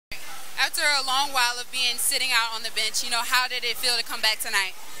after a long while of being sitting out on the bench, how did it feel to come back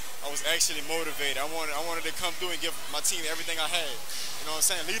tonight? I was actually motivated. I wanted to come through and give my team everything I had. You know what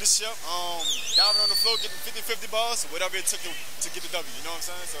I'm saying? Leadership, diving on the floor, getting 50-50 balls, whatever it took to get the W. You know what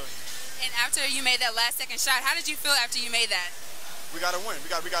I'm saying? So. And after you made that last second shot, how did you feel after you made that? We got to win. We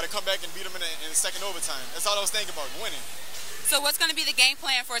got to come back and beat them in the second overtime. That's all I was thinking about, winning. So what's going to be the game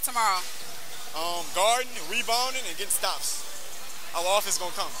plan for tomorrow? Guarding, rebounding, and getting stops. Our offense is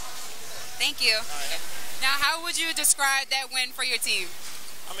going to come. Thank you. All right. Now, how would you describe that win for your team?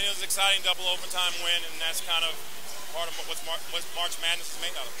 I mean, it was an exciting double overtime win, and that's kind of part of what March Madness is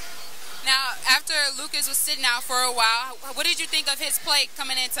made out of. Now, after Lucas was sitting out for a while, what did you think of his play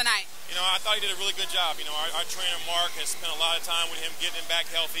coming in tonight? I thought he did a really good job. Our trainer, Mark, has spent a lot of time with him getting him back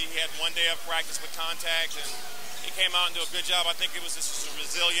healthy. He had one day of practice with contact, and he came out and did a good job. I think it was just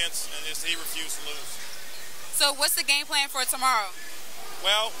resilience, and he refused to lose. So what's the game plan for tomorrow?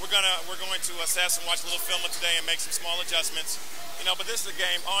 Well, we're going to assess and watch a little film of today and make some small adjustments. But this is a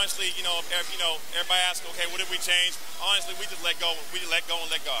game. Honestly, everybody asks, okay, what did we change? Honestly, we just let go. We let go and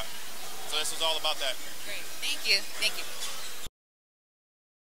let God. So this is all about that. Great. Thank you. Thank you.